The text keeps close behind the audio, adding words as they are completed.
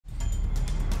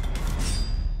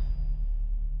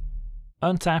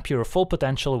Untap your full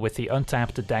potential with the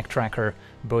Untapped Deck Tracker.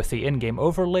 Both the in-game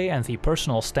overlay and the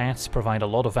personal stats provide a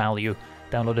lot of value.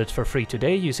 Download it for free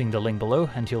today using the link below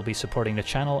and you'll be supporting the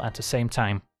channel at the same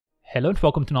time. Hello and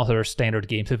welcome to another Standard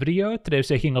Games video. Today we're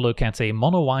taking a look at a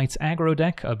mono-white aggro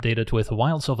deck updated with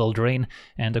Wilds of Eldraine,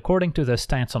 and according to the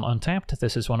stats on Untapped,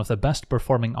 this is one of the best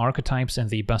performing archetypes in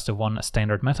the best of one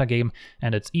standard metagame,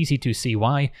 and it's easy to see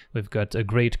why. We've got a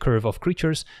great curve of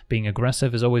creatures, being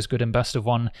aggressive is always good in best of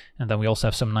one, and then we also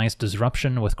have some nice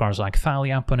disruption with cards like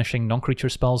Thalia punishing non-creature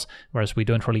spells, whereas we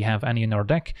don't really have any in our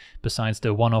deck, besides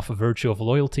the one-off Virtue of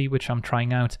Loyalty, which I'm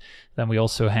trying out. Then we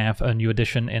also have a new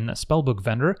addition in Spellbook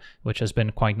Vendor, which has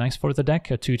been quite nice for the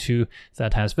deck, a 2/2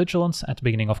 that has Vigilance. At the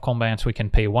beginning of combat we can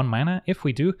pay 1 mana. If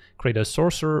we do, create a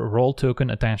sorcerer role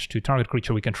token attached to target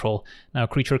creature we control. Now a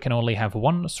creature can only have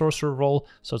 1 sorcerer role,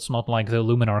 so it's not like the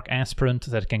Luminarch Aspirant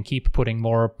that can keep putting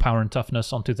more power and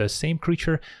toughness onto the same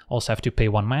creature. Also have to pay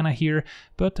 1 mana here,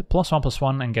 but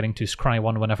 +1/+1 and getting to scry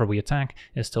 1 whenever we attack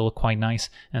is still quite nice,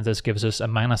 and this gives us a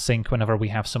mana sink whenever we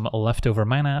have some leftover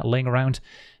mana laying around.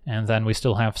 And then we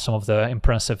still have some of the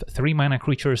impressive 3 mana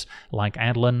creatures like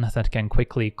Adlin that can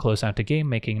quickly close out the game,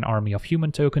 making an army of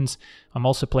human tokens. I'm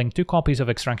also playing 2 copies of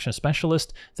Extraction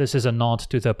Specialist. This is a nod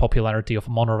to the popularity of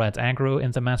mono-red aggro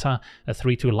in the meta, a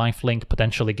 3/2 lifelink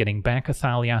potentially getting back a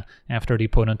Thalia after the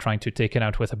opponent trying to take it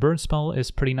out with a burn spell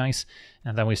is pretty nice.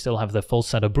 And then we still have the full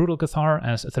set of Brutal Cathar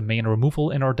as the main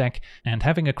removal in our deck, and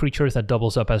having a creature that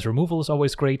doubles up as removal is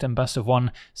always great in best of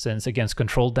one, since against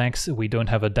control decks we don't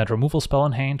have a dead removal spell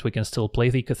in hand. We can still play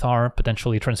the Cathar,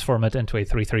 potentially transform it into a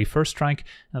 3/3 first strike,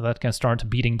 and that can start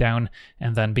beating down,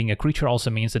 and then being a creature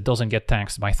also means it doesn't get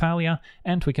taxed by Thalia,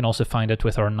 and we can also find it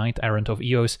with our Knight Errant of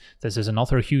Eos. This is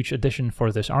another huge addition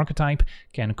for this archetype,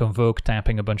 can convoke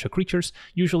tapping a bunch of creatures.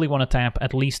 Usually want to tap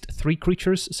at least 3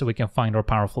 creatures so we can find our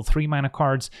powerful 3 mana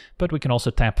cards, but we can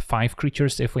also tap 5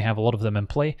 creatures if we have a lot of them in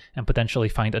play, and potentially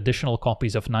find additional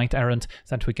copies of Knight Errant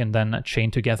that we can then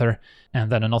chain together. And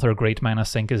then another great mana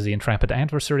sink is the Intrepid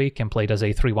Adversary, can play it as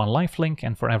a 3/1 lifelink,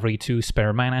 and for every 2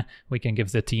 spare mana we can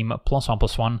give the team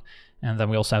 +1/+1. And then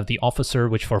we also have the Officer,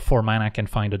 which for 4 mana can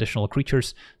find additional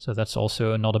creatures, so that's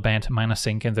also not a bad mana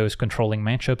sink in those controlling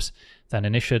matchups. Then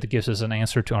Initiate gives us an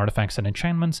answer to artifacts and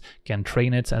enchantments, can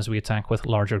train it as we attack with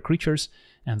larger creatures.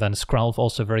 And then Skrelv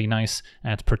also very nice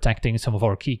at protecting some of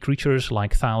our key creatures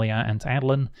like Thalia and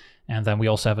Adlin. And then we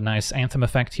also have a nice Anthem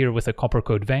effect here with a Copper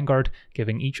Code Vanguard,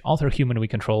 giving each other human we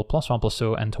control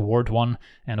 +1/+0 and ward 1.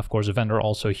 And of course a Vendor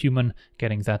also human,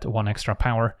 getting that 1 extra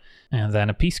power. And then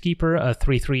a Peacekeeper, a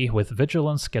 3/3 with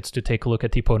Vigilance, gets to take a look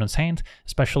at the opponent's hand,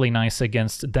 especially nice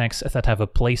against decks that have a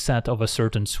playset of a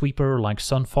certain sweeper like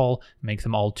Sunfall, make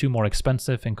them all 2 more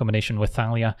expensive in combination with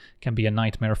Thalia, can be a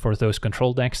nightmare for those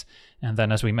control decks. And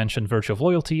then as we mentioned, Virtue of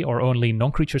Loyalty, our only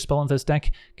non-creature spell in this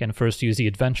deck, can first use the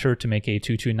Adventure to make a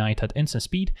 2/2 Knight at instant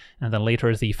speed, and then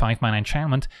later the 5 mana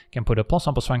enchantment can put a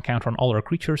 +1/+1 counter on all our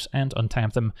creatures and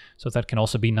untap them, so that can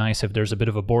also be nice if there's a bit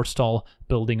of a board stall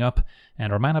building up.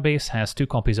 And our mana base has 2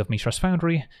 copies of Mishra's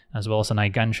Foundry, as well as an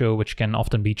Iganjo, which can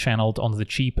often be channeled on the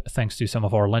cheap thanks to some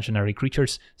of our legendary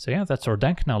creatures. So yeah, that's our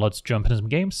deck. Now let's jump into some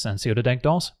games and see how the deck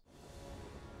does.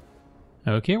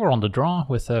 Okay, we're on the draw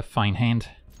with a fine hand.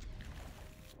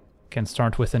 Can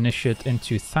start with Initiate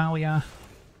into Thalia.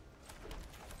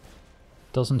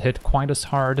 Doesn't hit quite as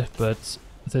hard, but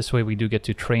this way we do get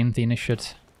to train the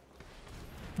Initiate.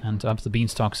 And up the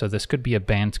beanstalk, so this could be a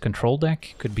banned control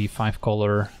deck, could be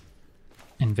 5-color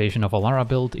Invasion of Alara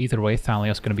build. Either way,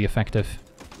 Thalia is going to be effective.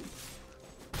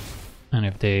 And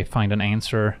if they find an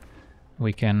answer,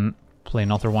 we can play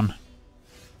another one.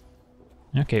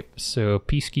 Okay, so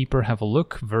Peacekeeper, have a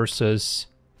look, versus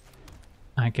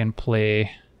I can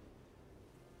play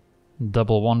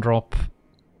double 1-drop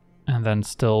and then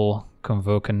still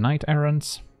convoke a Knight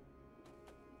Errant,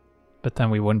 but then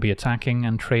we wouldn't be attacking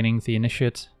and training the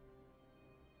Initiate.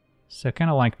 So kind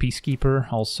of like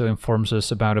Peacekeeper, also informs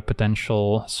us about a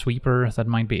potential sweeper that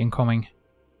might be incoming.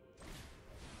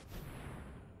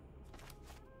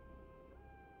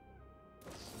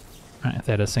 Alright,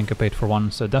 that is Syncopate for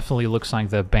 1, so definitely looks like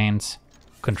the banned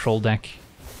control deck.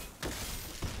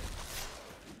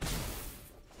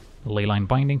 Leyline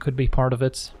Binding could be part of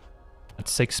it. At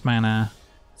 6 mana,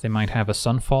 they might have a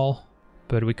Sunfall,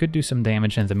 but we could do some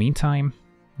damage in the meantime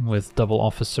with double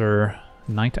Officer,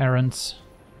 Knight Errant.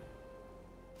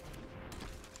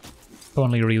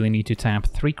 Only really need to tap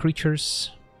 3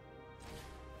 creatures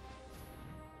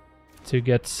to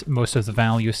get most of the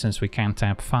value, since we can't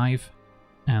tap 5.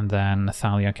 And then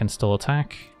Thalia can still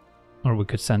attack, or we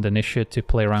could send Initiate to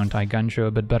play around Iganjo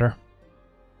a bit better.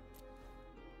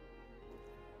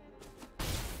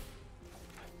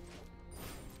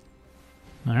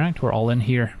 Alright, we're all in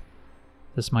here.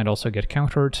 This might also get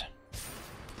countered.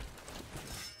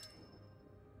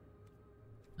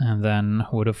 And then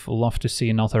would have loved to see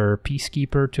another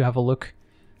Peacekeeper to have a look.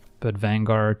 But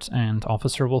Vanguard and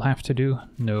Officer will have to do.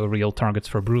 No real targets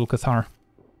for Brutal Cathar.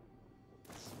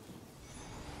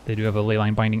 They do have a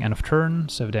Leyline Binding end of turn,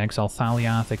 so if they exile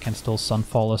Thalia, they can still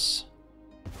Sunfall us.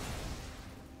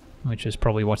 Which is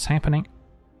probably what's happening.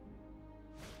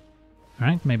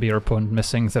 Alright, maybe your opponent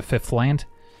missing the 5th land.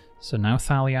 So now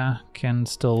Thalia can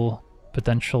still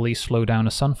potentially slow down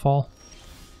a Sunfall.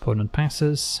 Opponent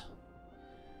passes.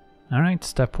 Alright,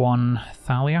 step 1,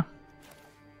 Thalia.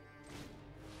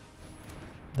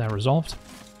 That resolved.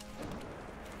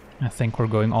 I think we're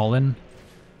going all in.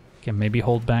 Can maybe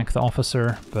hold back the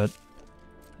Officer, but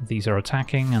these are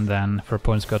attacking, and then if our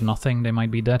opponent's got nothing, they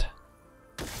might be dead.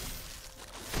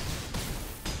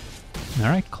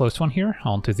 Alright, close one here.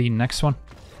 On to the next one.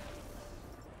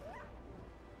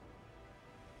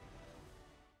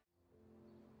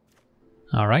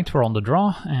 Alright, we're on the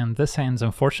draw, and this hand's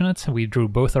unfortunate. We drew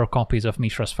both our copies of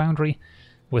Mishra's Foundry.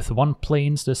 With 1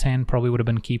 Plains, this hand probably would have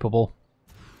been keepable.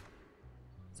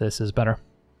 This is better.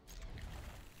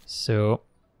 So,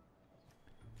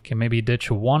 can maybe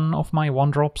ditch 1 of my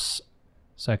 1-drops,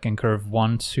 so I can curve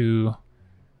 1, 2,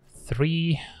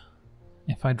 3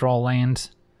 if I draw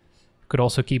land. Could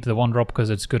also keep the 1-drop because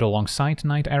it's good alongside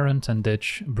Knight Errant, and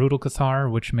ditch Brutal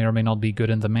Cathar, which may or may not be good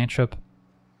in the matchup.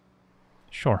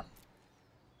 Sure.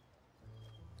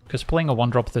 Because playing a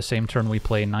 1-drop the same turn we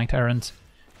play Knight Errant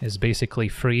is basically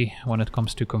free when it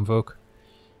comes to Convoke.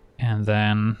 And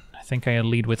then I think I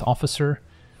lead with Officer,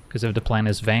 because if the plan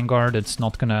is Vanguard, it's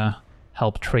not gonna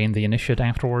help train the Initiate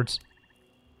afterwards.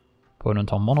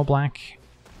 Opponent on mono black,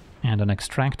 and an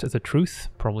Extract the Truth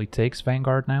probably takes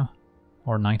Vanguard now,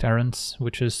 or Knight Errant,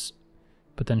 which is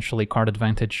potentially card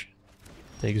advantage.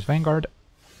 Takes Vanguard.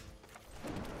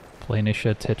 Play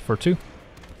Initiate, hit for 2.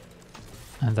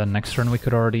 And then next turn we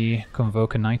could already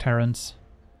convoke a Knight Errant,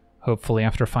 hopefully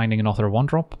after finding another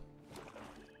 1-drop.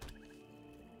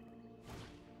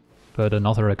 But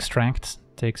another Extract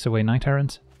takes away Knight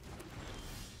Errant.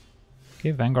 Okay,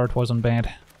 Vanguard wasn't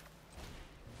bad.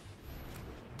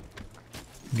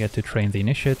 Get to train the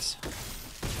Initiates.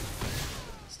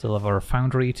 Still have our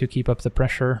Foundry to keep up the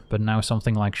pressure, but now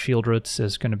something like Shield Roots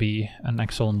is going to be an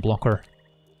excellent blocker.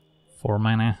 4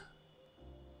 mana.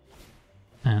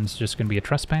 And it's just going to be a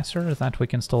Trespasser that we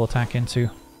can still attack into.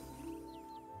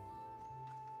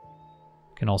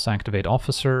 Can also activate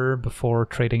Officer before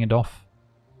trading it off.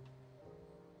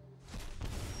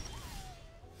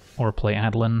 Or play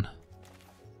Adlin.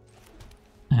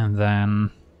 And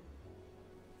then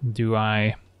do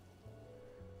I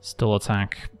still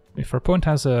attack? If our opponent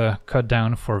has a cut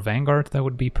down for Vanguard, that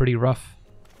would be pretty rough.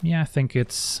 Yeah, I think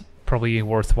it's probably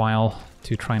worthwhile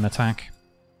to try and attack.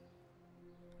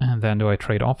 And then do I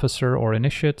trade Officer or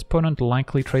Initiate? Opponent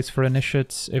likely trades for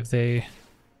Initiates if they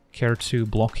care to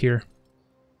block here.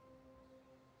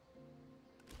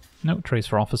 No, trades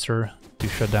for Officer to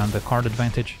shut down the card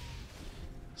advantage.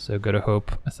 So gotta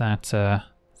hope that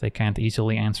they can't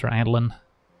easily answer Adlin.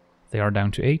 They are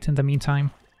down to 8 in the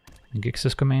meantime.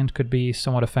 Gix's command could be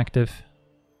somewhat effective.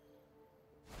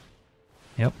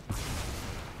 Yep.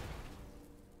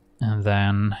 And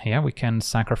then, yeah, we can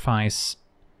sacrifice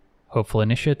Hopeful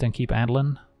Initiate and keep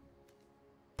Adlin.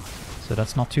 So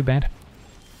that's not too bad.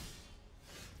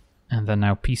 And then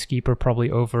now Peacekeeper probably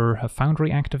over a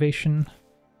Foundry activation.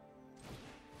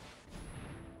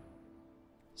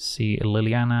 See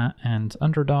Liliana and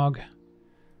Underdog.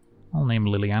 I'll name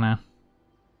Liliana.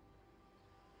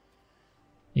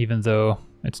 Even though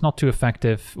it's not too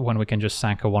effective when we can just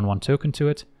sack a 1/1 token to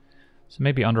it. So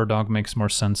maybe Underdog makes more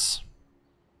sense.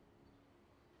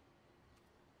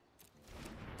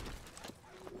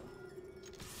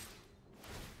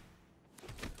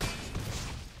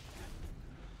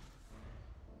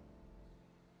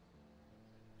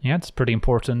 Yeah, it's pretty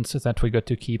important that we got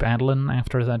to keep Adlin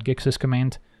after that Gix's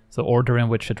command. The order in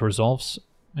which it resolves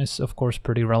is of course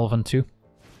pretty relevant too.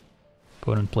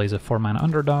 Opponent plays a 4-mana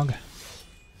Underdog.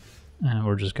 And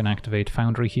we're just gonna activate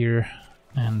Foundry here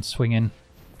and swing in.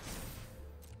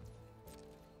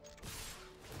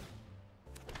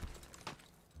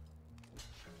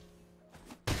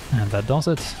 And that does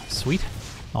it. Sweet.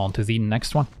 On to the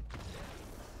next one.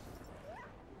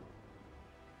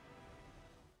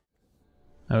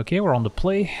 Okay, we're on the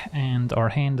play, and our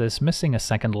hand is missing a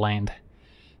second land.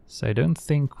 So I don't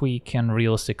think we can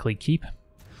realistically keep.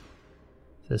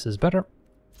 This is better.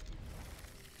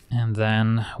 And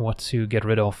then what to get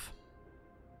rid of?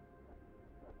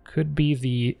 Could be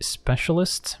the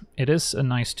Specialist. It is a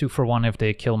nice 2-for-1 if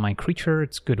they kill my creature.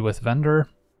 It's good with Vendor.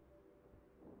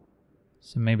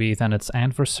 So maybe then it's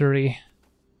adversary,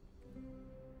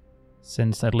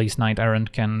 since at least Knight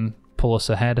Errant can pull us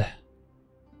ahead.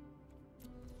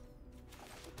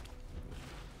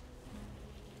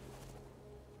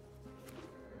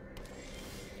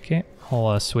 Okay,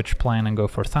 I'll switch plan and go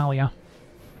for Thalia.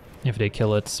 If they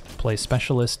kill it, play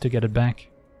Specialist to get it back.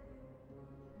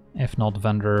 If not,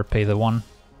 Vendor, pay the 1.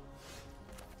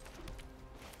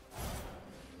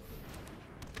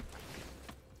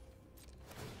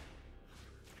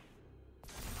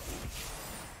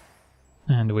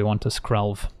 And we want to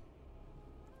Skrelv.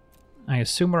 I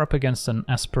assume we're up against an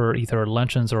Esper, either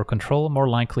Legends or Control, more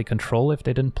likely Control if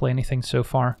they didn't play anything so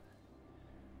far.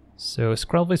 So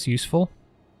Skrelv is useful,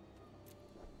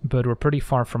 but we're pretty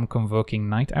far from convoking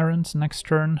Knight Errant next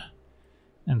turn,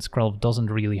 and Skrelv doesn't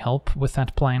really help with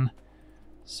that plan,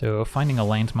 so finding a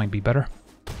land might be better.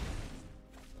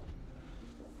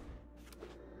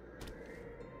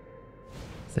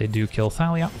 They do kill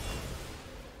Thalia,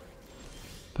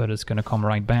 but it's gonna come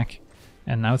right back.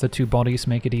 And now the 2 bodies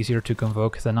make it easier to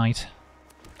convoke the Knight.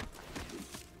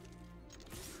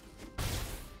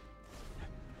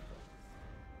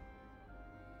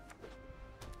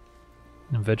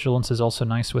 And Vigilance is also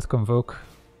nice with convoke.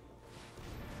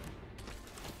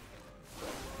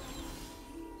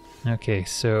 Okay,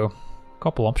 so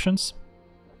couple options.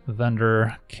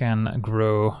 Vendor can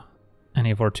grow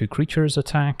any of our 2 creatures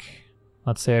attack.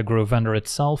 Let's say I grow Vendor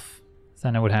itself.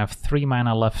 Then I would have 3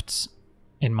 mana left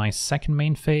in my second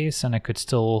main phase, and I could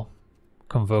still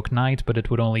convoke Knight, but it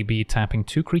would only be tapping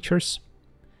 2 creatures.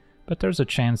 But there's a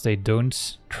chance they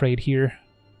don't trade here,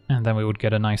 and then we would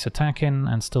get a nice attack in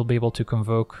and still be able to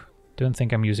convoke. Don't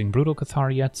think I'm using Brutal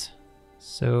Cathar yet,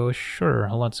 so sure,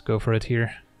 let's go for it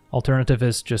here. Alternative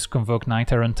is just convoke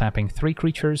Knight Errant tapping 3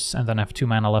 creatures, and then have 2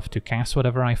 mana left to cast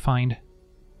whatever I find.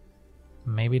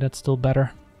 Maybe that's still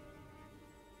better.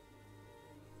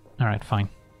 Alright, fine.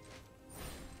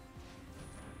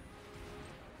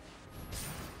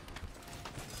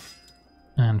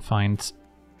 And find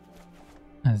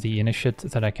the initiate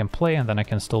that I can play, and then I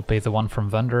can still pay the 1 from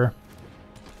Vendor.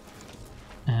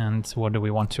 And what do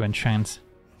we want to enchant?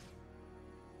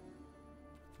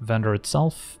 Vendor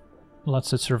itself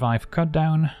lets it survive cut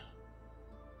down.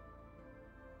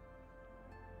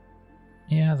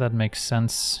 Yeah, that makes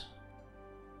sense.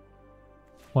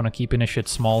 Want to keep initiate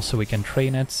small so we can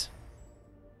train it.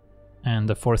 And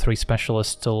the 4/3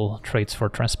 specialist still trades for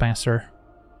Trespasser.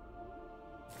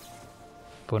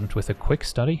 Opponent with a quick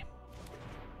study.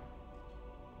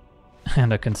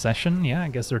 And a concession. Yeah, I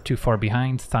guess they're too far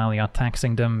behind. Thalia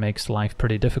taxing them makes life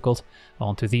pretty difficult.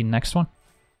 On to the next one.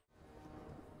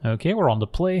 Okay, we're on the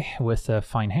play with a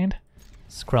fine hand.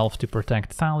 Skrelv to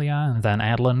protect Thalia, and then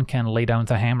Adlin can lay down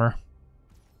the hammer.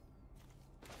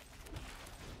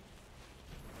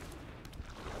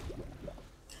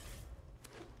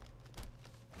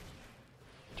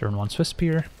 Turn 1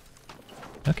 Swiftspear.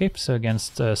 Okay, so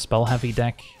against a spell-heavy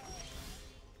deck,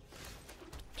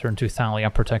 turn 2 Thalia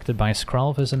protected by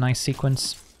Skrelv is a nice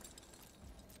sequence.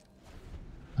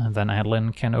 And then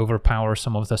Adlin can overpower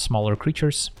some of the smaller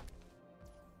creatures.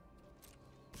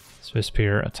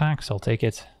 Swiftspear attacks, I'll take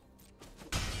it.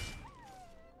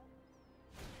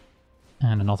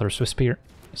 And another Swiftspear.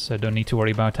 So don't need to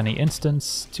worry about any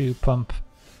instants to pump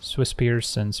Swiftspears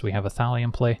since we have a Thalia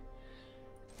in play.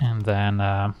 And then,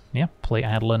 yeah, play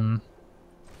Adlin.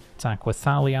 Attack with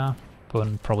Thalia.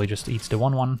 Opponent probably just eats the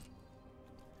 1/1.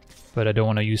 But I don't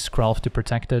want to use Skrelv to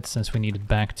protect it, since we need it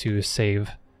back to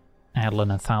save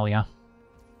Adlin and Thalia.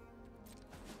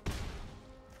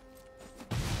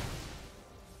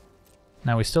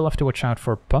 Now we still have to watch out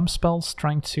for pump spells,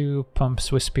 trying to pump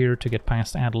Swiftspear to get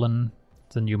past Adlin.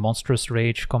 The new Monstrous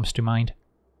Rage comes to mind.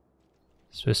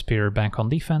 Swiftspear back on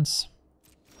defense.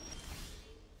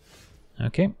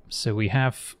 Okay, so we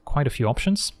have quite a few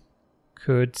options.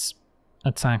 Could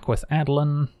attack with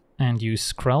Adlin and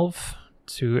use Skrelv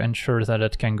to ensure that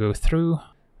it can go through.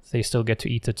 They still get to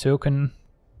eat the token.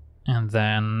 And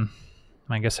then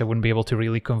I guess I wouldn't be able to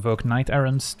really convoke Knight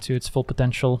Errant to its full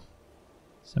potential.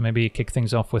 So maybe kick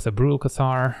things off with a Brutal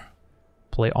Cathar,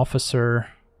 play Officer,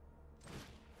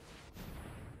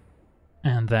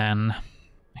 and then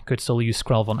I could still use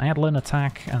Skrelv on Adlin,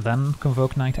 attack, and then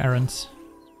convoke Knight Errant.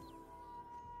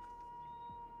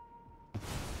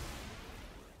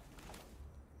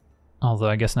 Although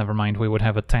I guess never mind, we would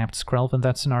have a tapped Skrelv in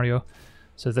that scenario.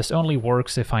 So this only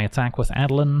works if I attack with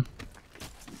Adlin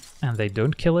and they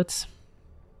don't kill it.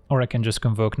 Or I can just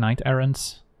convoke Knight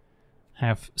Errant,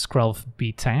 have Skrelv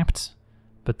be tapped,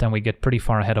 but then we get pretty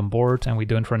far ahead on board and we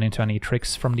don't run into any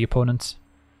tricks from the opponent.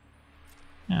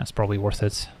 Yeah, it's probably worth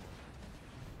it.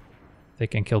 They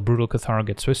can kill Brutal Cathar,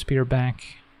 get Swift Spear back,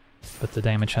 but the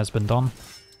damage has been done.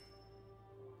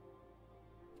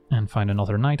 And find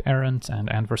another Knight Errant,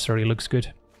 and Adversary looks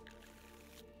good.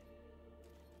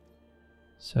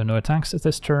 So no attacks at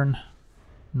this turn,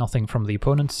 nothing from the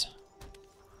opponents.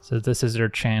 So this is their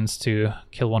chance to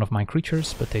kill one of my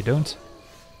creatures, but they don't.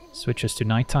 Switches to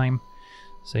nighttime.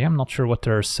 So yeah, I'm not sure what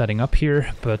they're setting up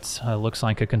here, but looks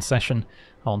like a concession.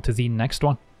 On to the next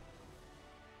one.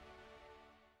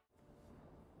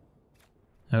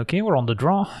 Okay, we're on the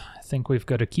draw. I think we've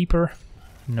got a keeper.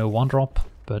 No 1-drop,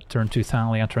 but turn 2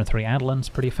 Thalia, turn 3 Adelin's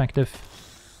pretty effective.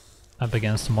 Up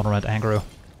against mono-red aggro.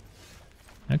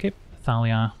 Okay,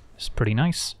 Thalia is pretty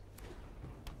nice.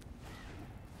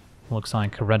 Looks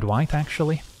like red-white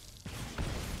actually.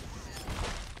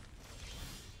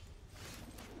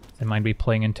 They might be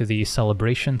playing into the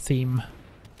celebration theme.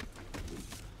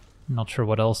 Not sure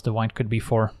what else the white could be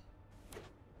for.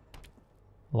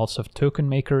 Lots of token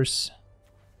makers.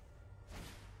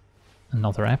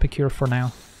 Another Epicure for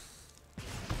now.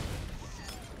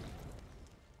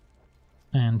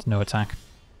 And no attack.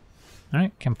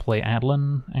 Alright, can play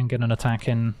Adelin and get an attack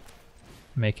in,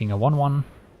 making a 1-1.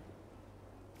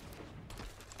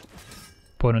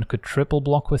 Opponent could triple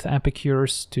block with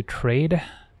Epicures to trade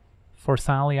for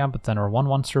Thalia, but then our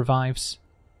 1-1 survives.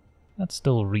 That's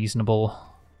still reasonable.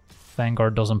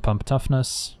 Vanguard doesn't pump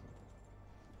toughness,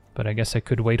 but I guess I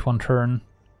could wait 1 turn.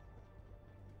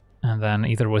 And then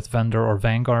either with Vendor or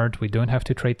Vanguard, we don't have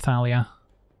to trade Thalia.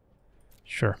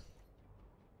 Sure.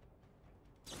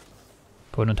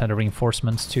 Opponent had a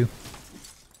reinforcements too.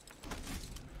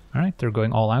 Alright, they're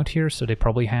going all out here, so they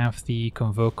probably have the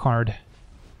Convoke card.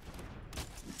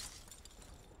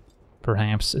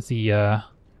 Perhaps the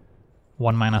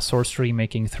 1 mana sorcery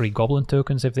making 3 goblin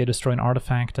tokens if they destroy an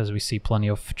artifact, as we see plenty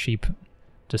of cheap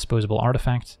disposable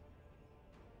artifacts.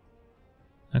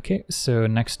 Okay, so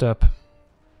next up,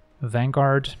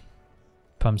 Vanguard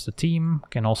pumps the team,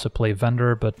 can also play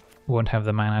Vendor, but won't have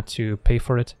the mana to pay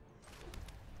for it.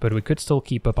 But we could still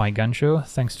keep up Eiganjo,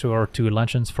 thanks to our 2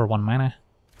 legends for 1 mana.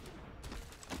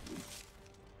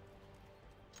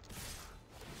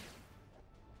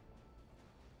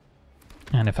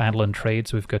 And if Adelin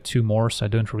trades, we've got 2 more, so I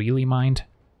don't really mind.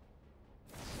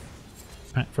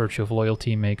 Right, Virtue of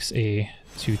Loyalty makes a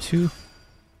 2-2.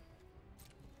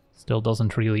 Still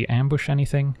doesn't really ambush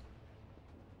anything.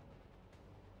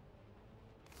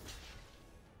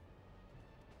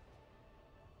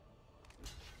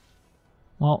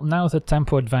 Well, now the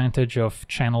tempo advantage of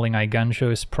channeling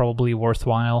Eiganjo is probably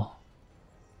worthwhile.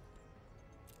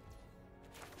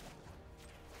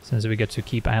 Since we get to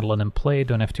keep Adelin in play,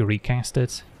 don't have to recast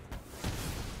it.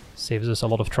 Saves us a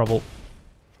lot of trouble.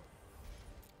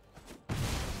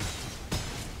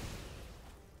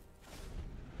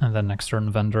 And then next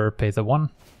turn Vendor, pay the 1.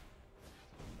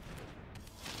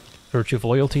 Virtue of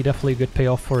Loyalty, definitely a good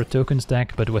payoff for a tokens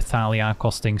deck, but with Thalia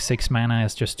costing 6 mana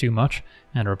is just too much,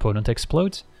 and our opponent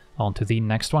explodes. On to the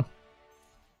next one.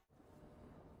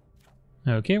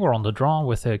 Okay, we're on the draw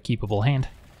with a keepable hand.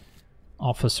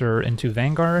 Officer into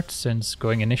Vanguard, since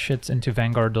going Initiate into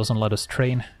Vanguard doesn't let us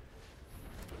train.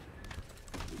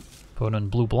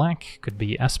 Opponent blue-black, could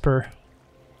be Esper.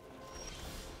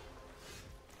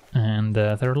 And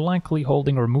they're likely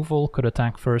holding removal, could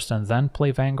attack first and then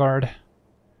play Vanguard.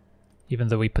 Even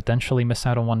though we potentially miss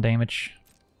out on 1 damage.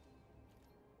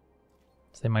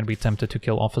 So they might be tempted to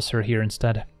kill Officer here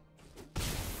instead.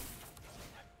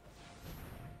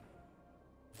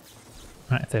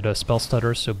 Right, they had a Spell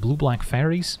Stutter, so blue-black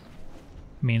fairies.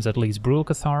 Means at least Brutal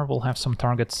Cathar will have some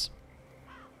targets.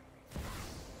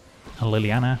 A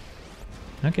Liliana.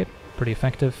 Okay, pretty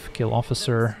effective. Kill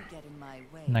Officer.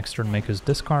 Next turn make us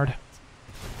discard.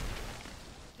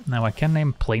 Now I can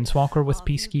name Planeswalker with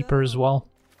Peacekeeper as well.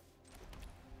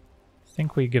 I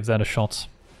think we give that a shot.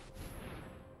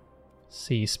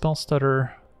 See, Spell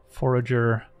Stutter,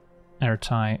 Forager,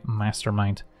 Airtie,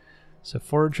 Mastermind. So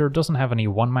Forager doesn't have any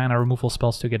 1 mana removal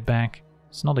spells to get back.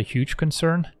 It's not a huge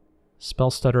concern.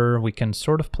 Spell Stutter we can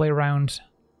sort of play around.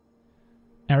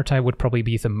 Airtie would probably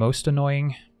be the most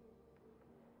annoying.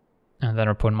 And then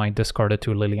our opponent might discard it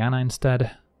to Liliana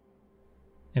instead.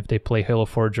 If they play Halo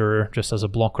Forager just as a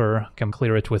blocker, can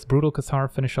clear it with Brutal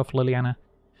Cathar, finish off Liliana.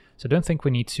 So I don't think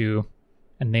we need to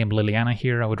name Liliana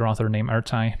here, I would rather name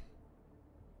Airtie.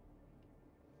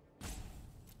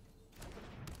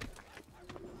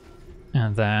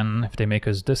 And then, if they make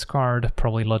us discard,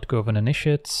 probably let go of an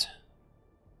Initiate.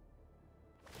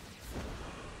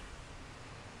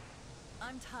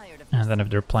 And then if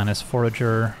their plan is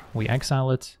Forager, we exile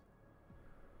it.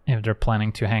 If they're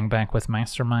planning to hang back with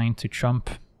Mastermind to chump,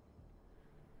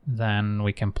 Then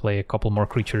we can play a couple more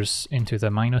creatures into the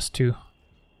 -2.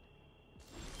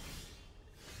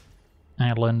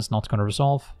 Adlin's not going to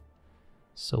resolve,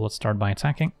 so let's start by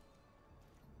attacking.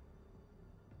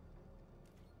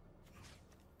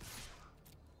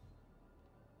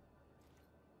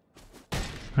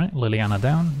 Right, Liliana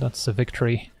down, that's a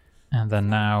victory. And then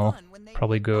now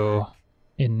probably go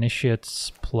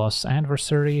Initiates plus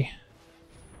Adversary.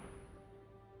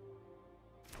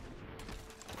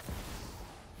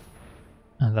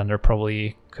 And then they're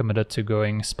probably committed to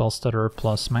going Spellstutter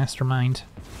plus Mastermind.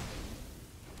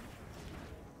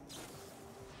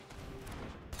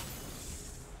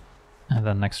 And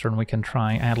then next turn we can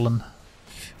try Adlin.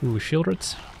 Ooh,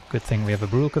 Shieldred. Good thing we have a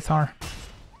Brutal Cathar.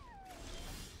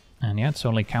 And yeah, it's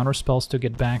only counter spells to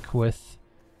get back with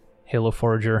Halo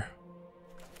Forager.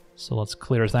 So let's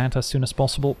clear that as soon as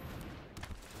possible.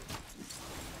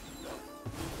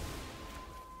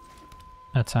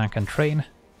 Attack and train.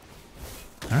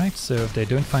 Alright, so if they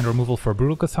don't find removal for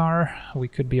Brutal Cathar, we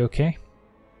could be okay.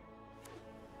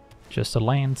 Just a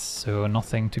land, so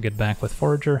nothing to get back with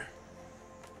Forager.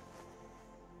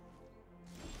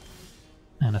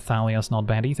 And Athalia's not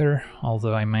bad either,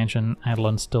 although I imagine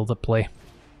Adlin's still the play.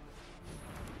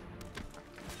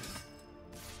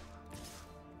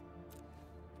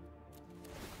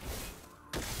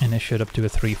 Initiate up to a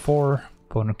 3/4.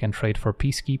 Opponent can trade for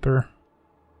Peacekeeper.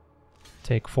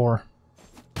 Take 4.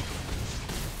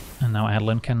 And now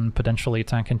Adlin can potentially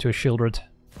attack into a Shieldred.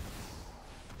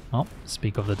 Oh,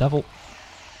 speak of the devil.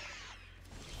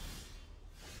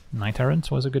 Knight Errant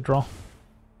was a good draw.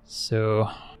 So,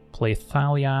 play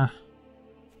Thalia,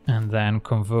 and then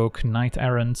convoke Knight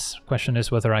Errant. Question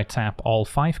is whether I tap all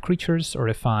 5 creatures, or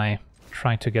if I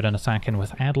try to get an attack in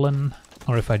with Adlin,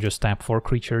 or if I just tap 4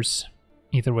 creatures.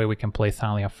 Either way we can play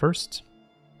Thalia first.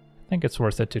 I think it's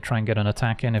worth it to try and get an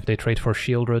attack in. If they trade for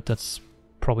Shieldred, that's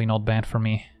probably not bad for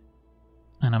me.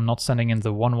 And I'm not sending in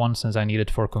the 1/1 since I need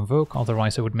it for Convoke,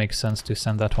 otherwise it would make sense to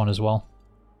send that one as well.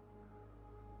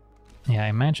 Yeah, I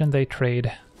imagine they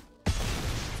trade.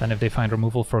 Then if they find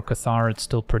removal for Cathar, it's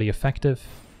still pretty effective.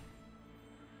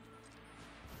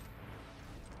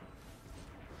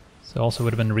 So also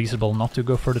would have been reasonable not to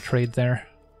go for the trade there.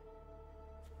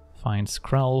 Find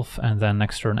Skrelv, and then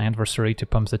next turn Adversary to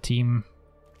pump the team.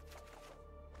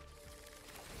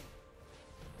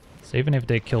 So even if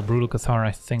they kill Brutal Cathar,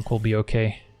 I think we'll be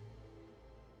okay.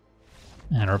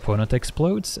 And our opponent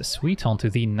explodes. Sweet, on to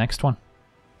the next one.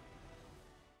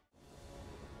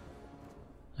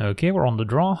 Okay, we're on the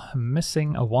draw.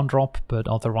 Missing a 1-drop, but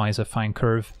otherwise a fine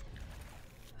curve.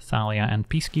 Thalia and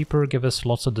Peacekeeper give us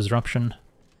lots of disruption.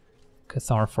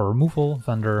 Cathar for removal.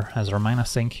 Vendor has our mana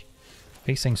sink.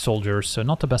 Facing Soldiers, so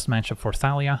not the best matchup for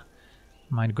Thalia.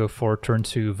 Might go for turn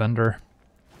 2 Vendor.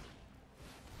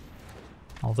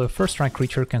 Although first strike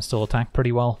creature can still attack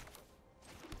pretty well.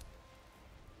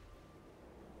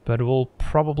 But we'll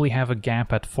probably have a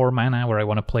gap at 4 mana where I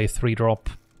want to play 3-drop,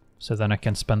 so then I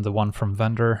can spend the 1 from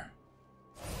Vendor.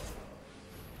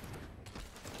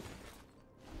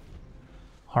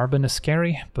 Harbin is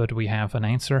scary, but we have an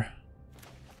answer.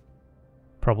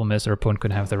 Problem is our opponent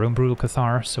could have their own Brutal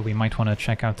Cathar, so we might want to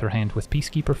check out their hand with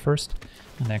Peacekeeper first,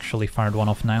 and actually fired one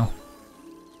off now.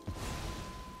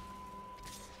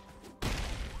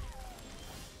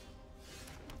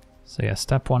 So yeah,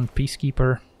 step 1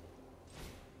 Peacekeeper.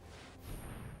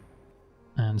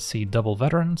 And see double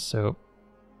Veteran, so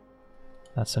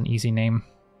that's an easy name.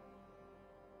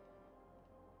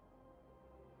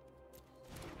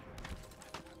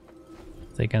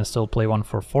 They can still play one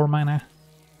for 4 mana.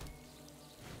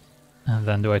 And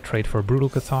then do I trade for Brutal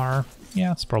Cathar?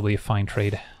 Yeah, it's probably a fine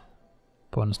trade.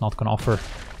 Opponent's not gonna offer.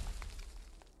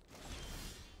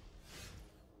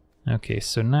 Okay,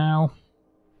 so now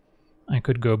I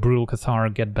could go Brutal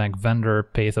Cathar, get back Vendor,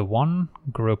 pay the 1,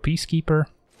 grow Peacekeeper.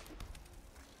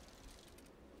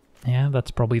 Yeah,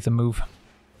 that's probably the move.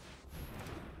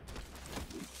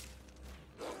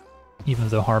 Even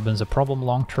though Harbin's a problem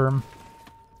long term.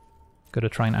 Gotta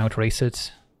try and outrace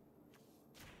it.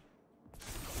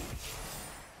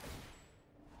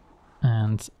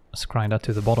 And scry that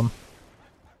to the bottom.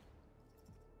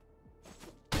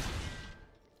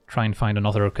 Try and find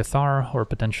another Cathar, or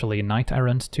potentially Knight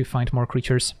Errant to find more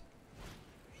creatures.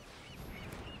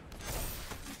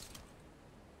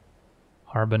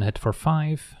 Harbin hit for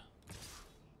 5.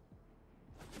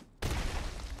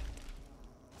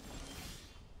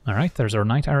 Alright, there's our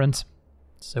Knight Errant.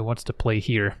 So what's the play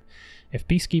here? If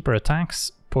Peacekeeper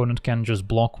attacks, opponent can just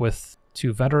block with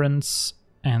 2 Veterans,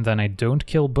 and then I don't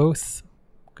kill both,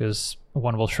 because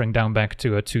one will shrink down back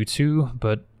to a 2/2,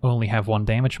 but only have 1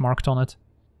 damage marked on it.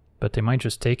 But they might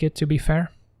just take it, to be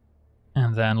fair.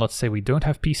 And then let's say we don't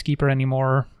have Peacekeeper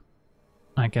anymore.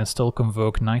 I can still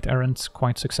convoke Knight Errant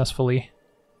quite successfully.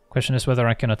 Question is whether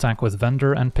I can attack with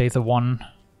Vendor and pay the 1.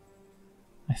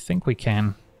 I think we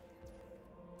can.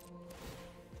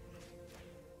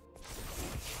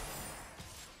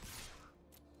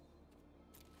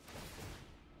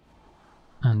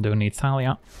 And don't need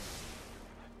Thalia.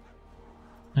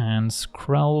 And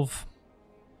Skrelv.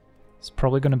 It's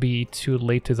probably going to be too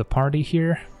late to the party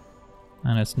here.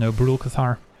 And it's no Brutal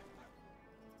Cathar.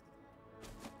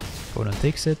 Opponent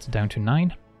takes it, down to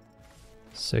 9.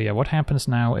 So yeah, what happens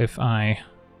now if I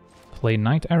play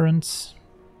Knight Errant,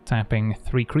 tapping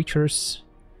 3 creatures?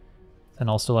 Then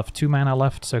I'll still have 2 mana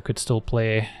left, so I could still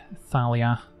play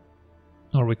Thalia.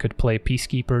 Or we could play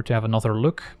Peacekeeper to have another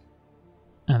look.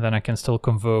 And then I can still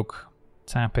convoke,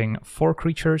 tapping 4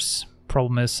 creatures.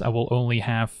 Problem is, I will only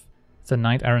have the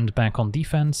Knight Errant back on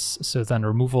defense, so then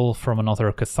removal from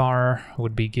another Cathar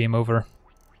would be game over.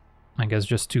 I guess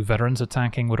just 2 veterans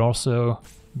attacking would also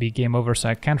be game over, so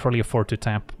I can't really afford to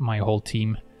tap my whole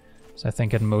team. So I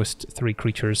think at most 3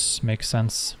 creatures makes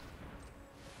sense.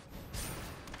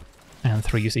 And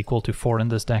 3 is equal to 4 in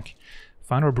this deck.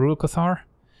 Fine or Brutal Cathar.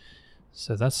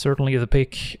 So that's certainly the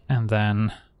pick, and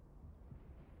then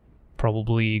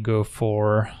probably go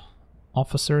for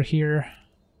Officer here.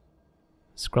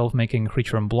 Skrelv making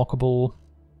creature unblockable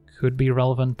could be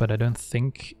relevant, but I don't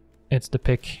think it's the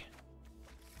pick.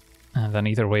 And then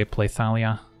either way, play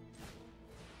Thalia.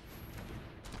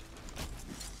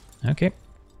 Okay,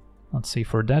 let's see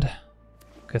if we're dead.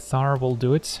 Cathar will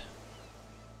do it.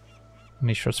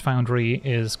 Mishra's Foundry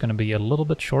is going to be a little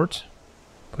bit short.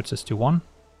 Puts us to 1.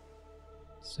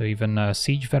 So even a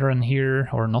Siege Veteran here,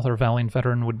 or another Valiant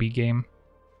Veteran would be game.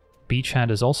 Beachhead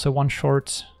is also 1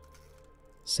 short.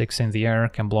 6 in the air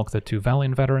can block the 2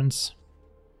 Valiant Veterans.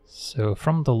 So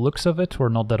from the looks of it, we're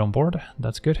not dead on board.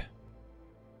 That's good.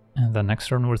 And then next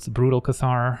turn with the Brutal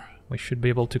Cathar, we should be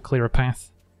able to clear a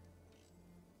path.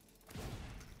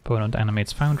 Opponent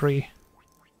animates Foundry.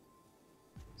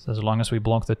 So as long as we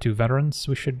block the 2 veterans,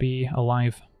 we should be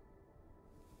alive.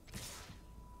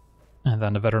 And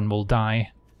then the veteran will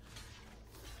die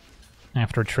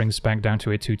after it shrinks back down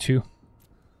to a 2/2.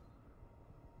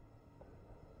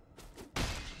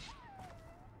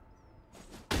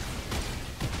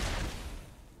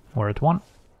 We're at 1.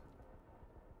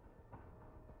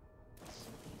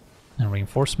 And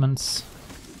reinforcements.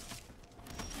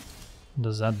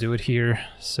 Does that do it here?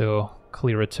 So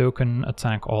clear a token,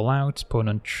 attack all out,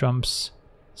 opponent chumps,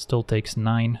 still takes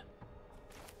 9.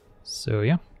 So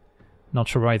yeah, not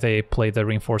sure why they play the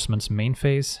reinforcements main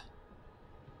phase,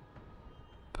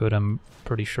 but I'm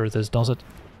pretty sure this does it.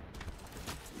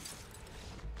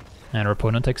 And our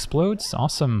opponent explodes,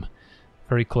 awesome.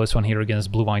 Very close one here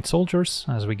against blue-white soldiers,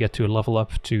 as we get to level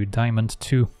up to Diamond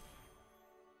 2.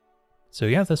 So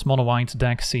yeah, this mono-white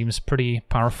deck seems pretty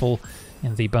powerful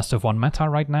in the best of 1 meta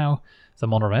right now. The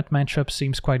mono-red matchup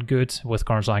seems quite good with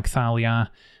cards like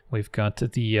Thalia. We've got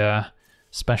the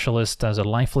Specialist as a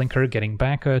lifelinker getting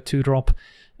back a 2-drop,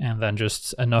 and then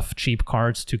just enough cheap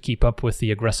cards to keep up with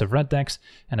the aggressive red decks,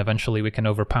 and eventually we can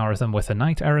overpower them with a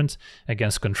Knight Errant.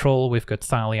 Against control, we've got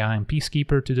Thalia and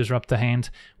Peacekeeper to disrupt the hand,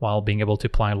 while being able to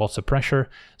apply lots of pressure.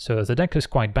 So the deck is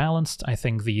quite balanced. I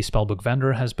think the Spellbook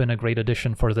Vendor has been a great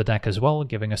addition for the deck as well,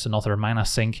 giving us another mana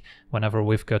sink whenever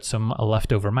we've got some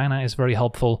leftover mana is very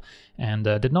helpful. And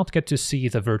did not get to see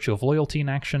the Virtue of Loyalty in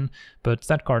action, but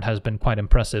that card has been quite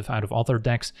impressive out of other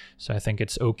decks, so I think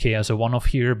it's okay as a one-off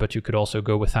here, but you could also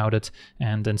go without it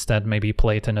and instead maybe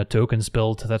play it in a tokens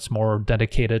build that's more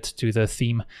dedicated to the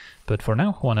theme. But for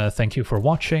now, I want to thank you for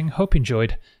watching, hope you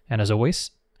enjoyed, and as always,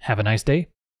 have a nice day.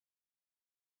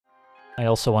 I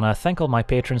also want to thank all my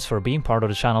patrons for being part of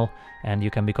the channel, and you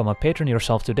can become a patron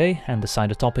yourself today and decide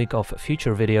the topic of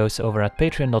future videos over at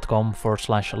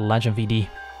patreon.com/legendvd.